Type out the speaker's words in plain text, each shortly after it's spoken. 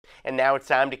And now it's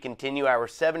time to continue our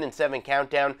 7-7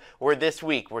 countdown, where this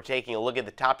week we're taking a look at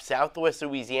the top Southwest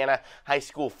Louisiana high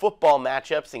school football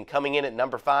matchups, and coming in at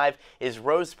number 5 is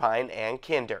Rosepine and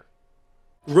Kinder.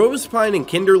 Rosepine and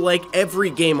Kinder, like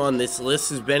every game on this list,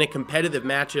 has been a competitive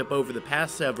matchup over the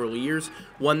past several years,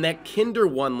 one that Kinder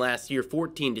won last year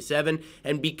 14-7,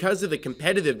 and because of the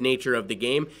competitive nature of the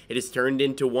game, it has turned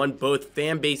into one both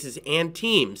fan bases and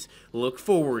teams look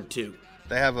forward to.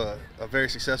 They have a very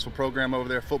successful program over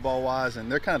there football-wise,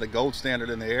 and they're kind of the gold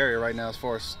standard in the area right now as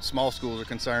far as small schools are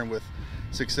concerned with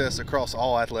success across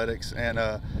all athletics. And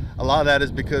a lot of that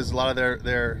is because a lot of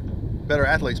their better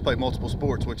athletes play multiple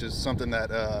sports, which is something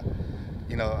that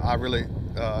I really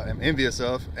am envious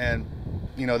of. And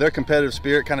their competitive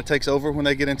spirit kind of takes over when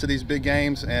they get into these big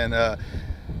games, and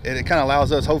it kind of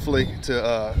allows us hopefully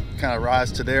to kind of rise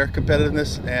to their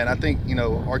competitiveness. And I think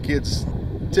our kids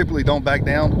typically don't back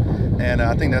down, and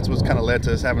I think that's what's kind of led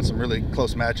to us having some really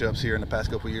close matchups here in the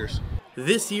past couple of years.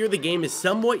 This year, the game is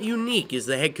somewhat unique as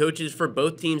the head coaches for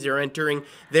both teams are entering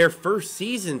their first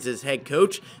seasons as head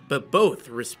coach, but both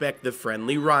respect the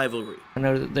friendly rivalry. I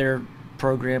know that their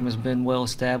program has been well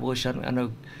established. I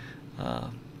know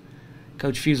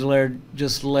Coach Fusilier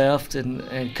just left,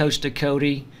 and Coach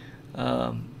Ducote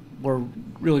were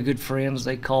really good friends.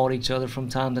 They called each other from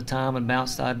time to time and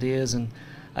bounced ideas, and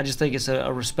I just think it's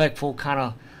a respectful kind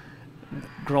of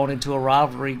grown into a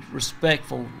rivalry,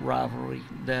 respectful rivalry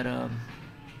that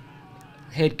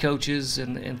head coaches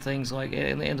and things like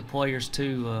and the players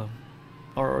too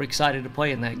are excited to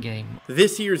play in that game.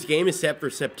 This year's game is set for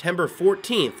September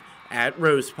 14th at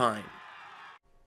Rosepine.